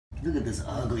Look at this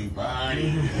ugly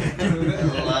body. I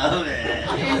love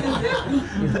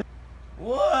it.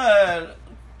 What?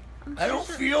 I don't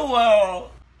feel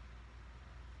well.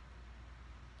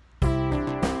 It's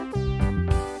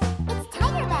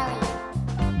TigerBelly.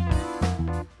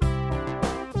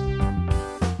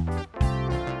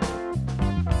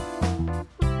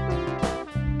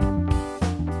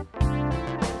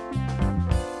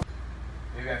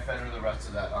 Maybe I fed her the rest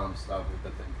of that stuff with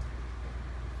the thing.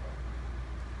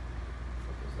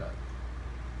 What was that?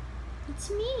 It's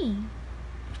me.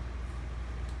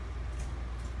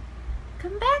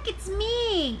 Come back, it's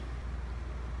me.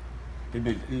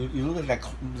 Baby, you look like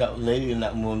that lady in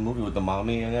that one movie with the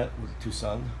mommy in it, with the two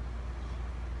sons.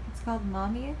 It's called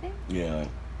Mommy, I think? Yeah.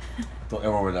 Don't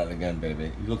ever wear that again,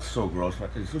 baby. You look so gross.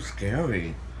 It's so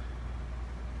scary.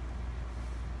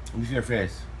 Let me see your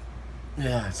face.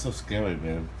 Yeah, it's so scary,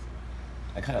 babe.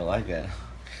 I kind of like it.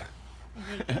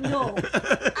 No.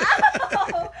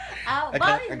 Ow! Ow!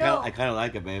 Bobby, no. I kind of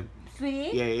like it, babe.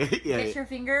 Sweetie? Yeah. Get your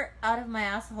finger out of my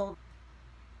asshole.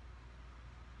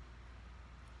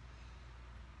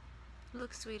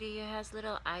 Look, sweetie, it has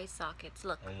little eye sockets.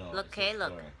 Look. I know, Look, it's so okay,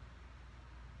 look. scary.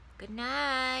 Good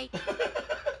night. It's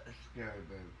scary,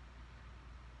 babe.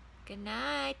 Good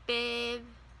night, babe.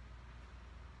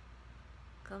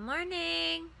 Good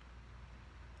morning.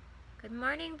 Good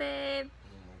morning, babe.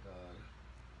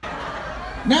 Oh my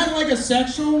god. Not in like a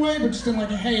sexual way, but just in like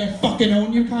a hey, I fucking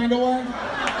own you kind of way.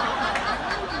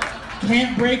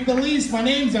 Can't break the lease, my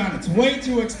name's on it. It's way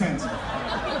too expensive.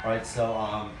 Alright,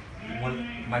 so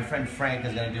my friend Frank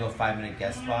is gonna do a 5-minute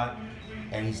guest spot,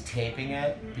 and he's taping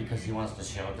it because he wants to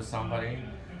show it to somebody.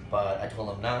 But I told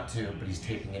him not to, but he's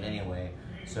taping it anyway.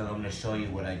 So I'm gonna show you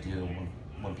what I do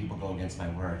when people go against my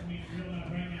word.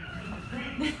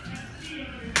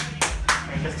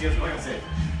 Just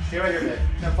stay right here, babe.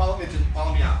 Now follow me. Just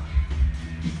follow me out.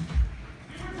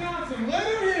 Johnson, let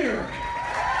him here.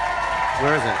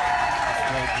 Where is it?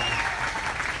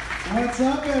 What's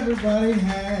up, everybody?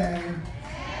 Hey.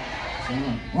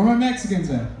 Where are my Mexicans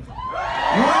at?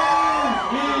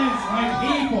 Yes, my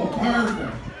people.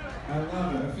 Perfect. I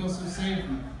love it. I feel so safe.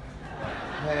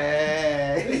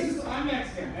 Hey. I'm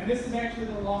Mexican, and this is actually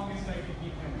the longest I can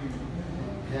keep my people.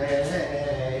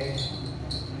 Hey.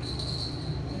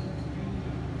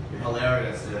 You're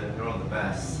hilarious, dude. You're one of the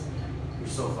best. You're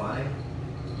so funny.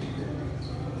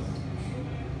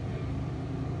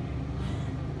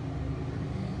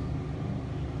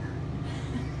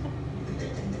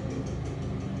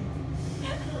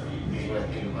 This is what I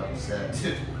think about your set,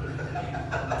 dude.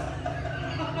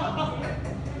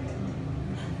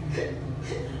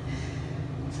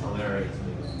 It's hilarious,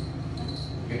 dude.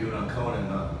 You can do it on Conan,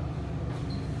 huh?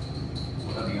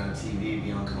 When I be on TV,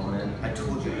 be on Conan. I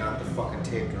told you not to fucking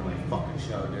tape during my fucking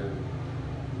show, dude.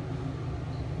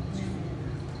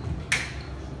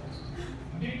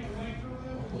 You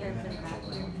gotta put it back.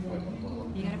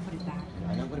 You gotta put it back. I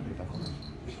know, put it back on.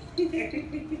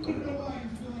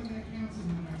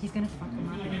 He's gonna fuck him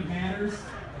up. It matters.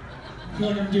 I feel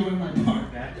like I'm doing my part.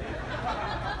 I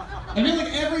feel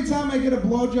like every time I get a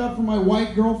blowjob from my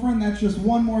white girlfriend, that's just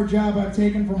one more job I've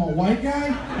taken from a white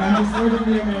guy. I'm just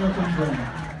living the American dream.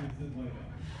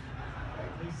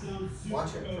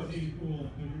 Watch it first.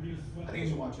 I think you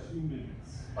should watch it.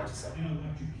 Watch it second.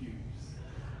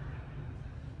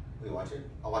 Will you watch it?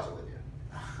 I'll watch it with you.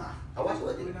 I'll watch it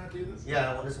with you. Can we not do this?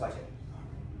 Yeah, we'll just watch it.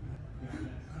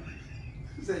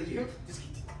 Is that you? Just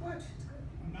watch.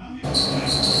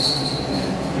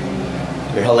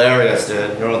 You're hilarious,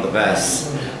 dude. You're one of the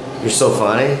best. You're so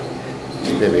funny.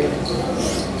 Baby.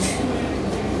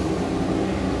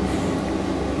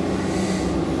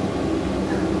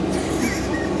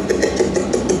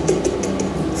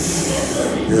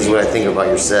 This is what I think about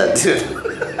your set, dude.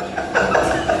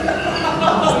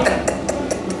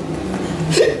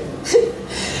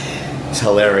 It's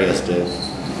hilarious, dude.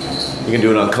 You can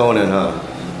do it on Conan, huh?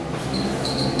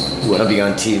 You wanna be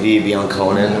on TV, be on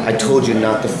Conan? I told you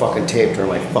not to fucking tape during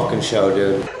my fucking show,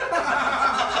 dude.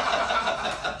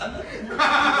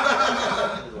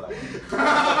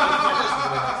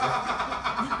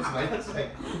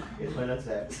 Here's my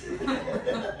nutsack.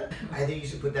 I think you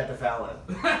should put that to Fallon.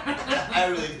 I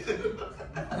really do.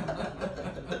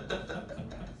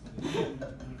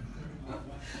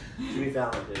 Jimmy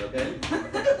Fallon did, okay?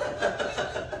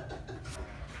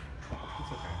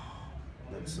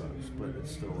 That sucks, but it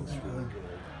still looks really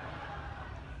good.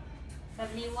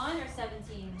 71 or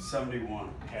 17? 71.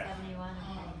 Yeah. 71,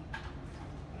 okay.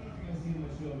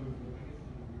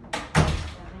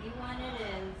 71 it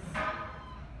is.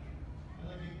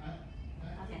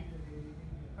 Okay.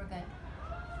 We're good.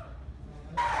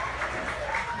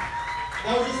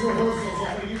 That was just rehearsal, so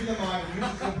I'm gonna give you the mic. You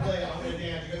just gonna play. I'm gonna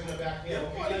dance. You guys gonna back me up.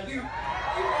 Okay? Come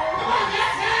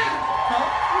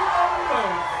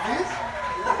on, that's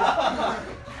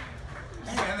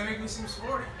it. Man, they make me seem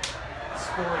sporty.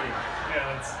 Sporty.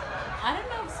 Yeah, that's. I don't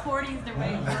know if sporty is the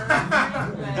right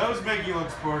word. Those make you look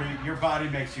sporty. Your body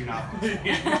makes you not.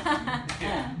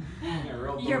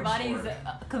 Your body is a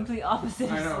complete opposite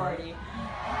of I know, right? sporty.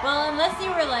 Well, unless you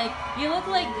were like, you look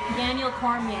like Daniel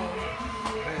Cormier,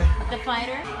 the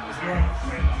fighter.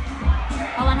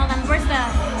 Hold on. Where's the?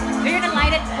 You're gonna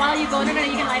light it while you go. No,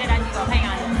 you can light it as you go. Hang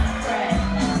on.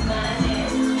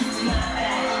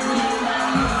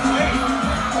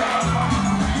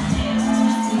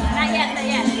 Not yet.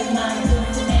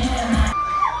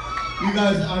 You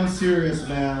guys, I'm serious,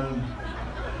 man.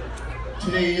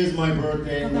 Today is my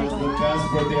birthday, and that's the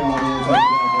best birthday audience I've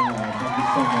ever had. Thank you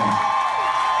so much.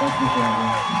 That's the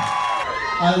family.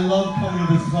 I love coming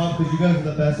to this club because you guys are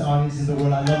the best audience in the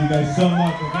world. I love you guys so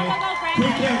much, okay?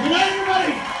 Take care. Good night,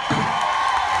 everybody!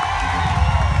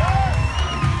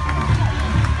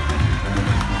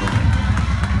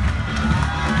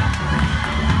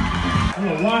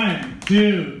 One,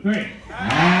 two, three.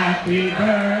 Happy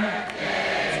birthday.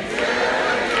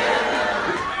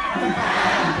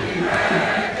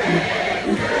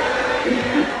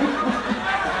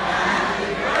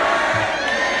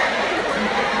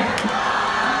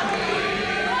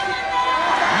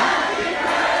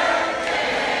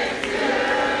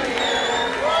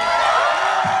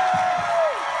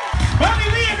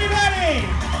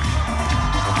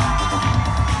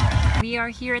 We are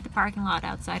here at the parking lot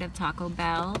outside of Taco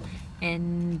Bell,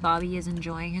 and Bobby is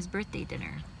enjoying his birthday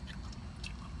dinner.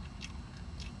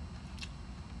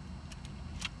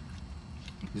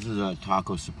 This is a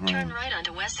Taco Supreme. Turn right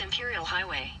onto West Imperial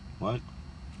Highway. What?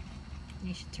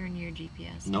 You should turn your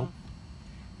GPS Nope. off.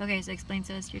 Okay, so explain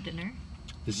to us your dinner.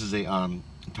 This is a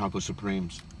Taco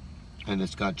Supremes, and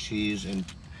it's got cheese and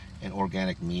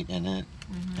organic meat in it,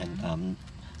 and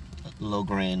low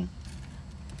grain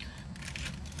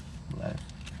lettuce.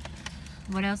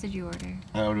 What else did you order?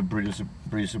 I ordered burrito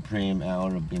supreme. I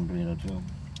ordered a bean burrito too.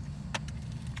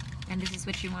 And this is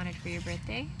what you wanted for your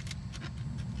birthday?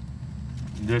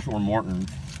 This or Morton's,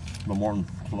 but Morton's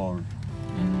closed.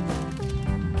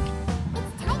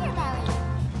 It's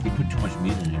TigerBelly. You put too much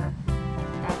meat in here.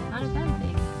 How does that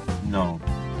big? No,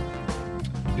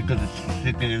 because it's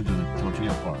sticking into the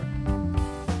tortilla part.